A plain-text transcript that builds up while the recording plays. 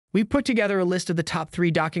We put together a list of the top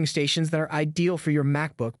 3 docking stations that are ideal for your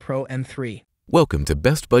MacBook Pro M3. Welcome to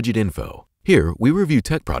Best Budget Info. Here, we review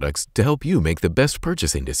tech products to help you make the best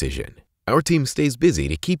purchasing decision. Our team stays busy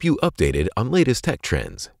to keep you updated on latest tech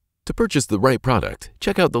trends. To purchase the right product,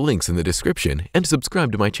 check out the links in the description and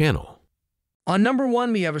subscribe to my channel. On number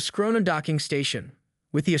 1, we have Ascrono docking station.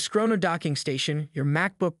 With the Ascrono docking station, your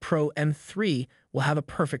MacBook Pro M3 will have a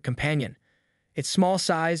perfect companion. Its small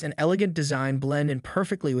size and elegant design blend in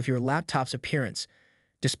perfectly with your laptop's appearance.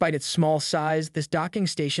 Despite its small size, this docking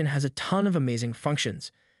station has a ton of amazing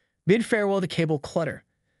functions. Bid farewell to cable clutter.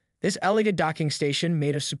 This elegant docking station,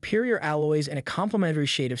 made of superior alloys and a complementary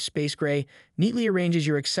shade of space gray, neatly arranges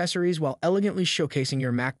your accessories while elegantly showcasing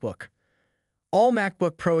your MacBook. All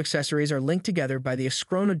MacBook Pro accessories are linked together by the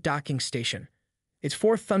Acrona docking station. Its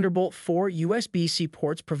 4 Thunderbolt 4 USB-C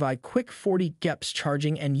ports provide quick 40 GePs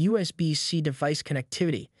charging and USB-C device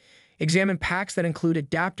connectivity. Examine packs that include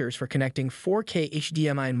adapters for connecting 4K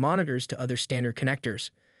HDMI monitors to other standard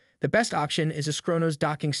connectors. The best option is Ascrono's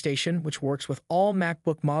docking station, which works with all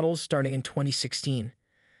MacBook models starting in 2016.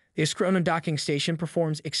 The Ascrono docking station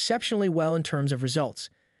performs exceptionally well in terms of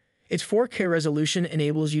results. Its 4K resolution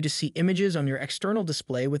enables you to see images on your external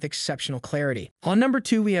display with exceptional clarity. On number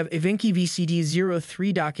 2, we have ivanky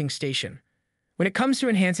VCD03 docking station. When it comes to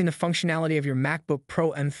enhancing the functionality of your MacBook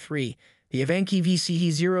Pro M3, the ivanky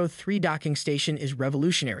VCD03 docking station is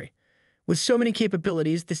revolutionary. With so many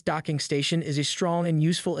capabilities, this docking station is a strong and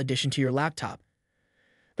useful addition to your laptop.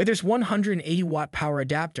 With its 180-watt power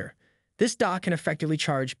adapter, this dock can effectively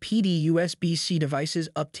charge PD USB-C devices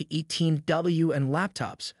up to 18W and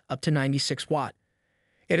laptops up to 96 watt.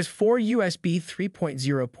 It has 4 USB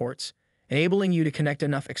 3.0 ports, enabling you to connect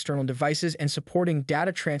enough external devices and supporting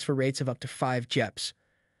data transfer rates of up to 5 GePs.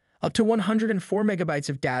 Up to 104 megabytes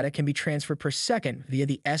of data can be transferred per second via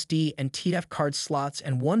the SD and TDF card slots,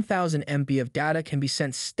 and 1000 MB of data can be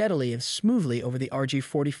sent steadily and smoothly over the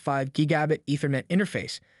RJ45 gigabit Ethernet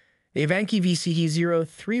interface. The ivanky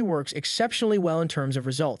VCD03 works exceptionally well in terms of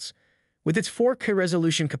results. With its 4K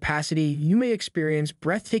resolution capacity, you may experience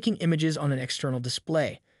breathtaking images on an external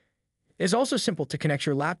display. It is also simple to connect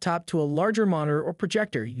your laptop to a larger monitor or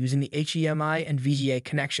projector using the HDMI and VGA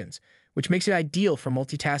connections, which makes it ideal for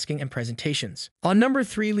multitasking and presentations. On number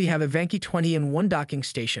 3, we have ivanky 20-in-1 docking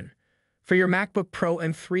station. For your MacBook Pro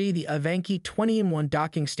M3, the ivanky 20-in-1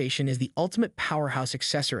 docking station is the ultimate powerhouse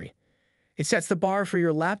accessory. It sets the bar for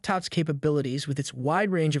your laptop's capabilities with its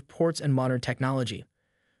wide range of ports and modern technology.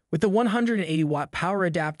 With the 180-watt power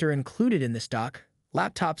adapter included in this dock,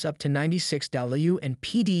 laptops up to 96W and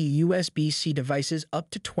PD USB-C devices up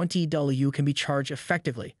to 20W can be charged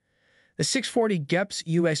effectively. The 640 GePs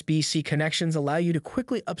USB-C connections allow you to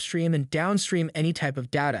quickly upstream and downstream any type of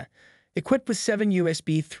data. Equipped with 7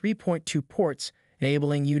 USB 3.2 ports,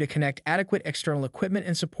 enabling you to connect adequate external equipment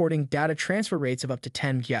and supporting data transfer rates of up to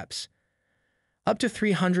 10 GePs. Up to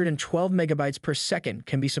 312 megabytes per second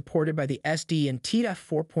can be supported by the SD and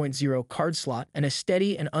TDF 4.0 card slot, and a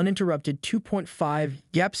steady and uninterrupted 2.5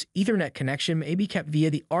 GePs Ethernet connection may be kept via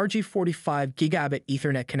the RJ45 gigabit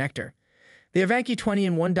Ethernet connector. The ivanky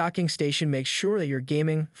 20-in-1 docking station makes sure that your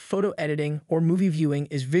gaming, photo editing, or movie viewing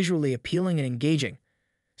is visually appealing and engaging.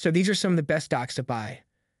 So these are some of the best docks to buy.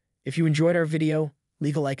 If you enjoyed our video,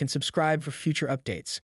 leave a like and subscribe for future updates.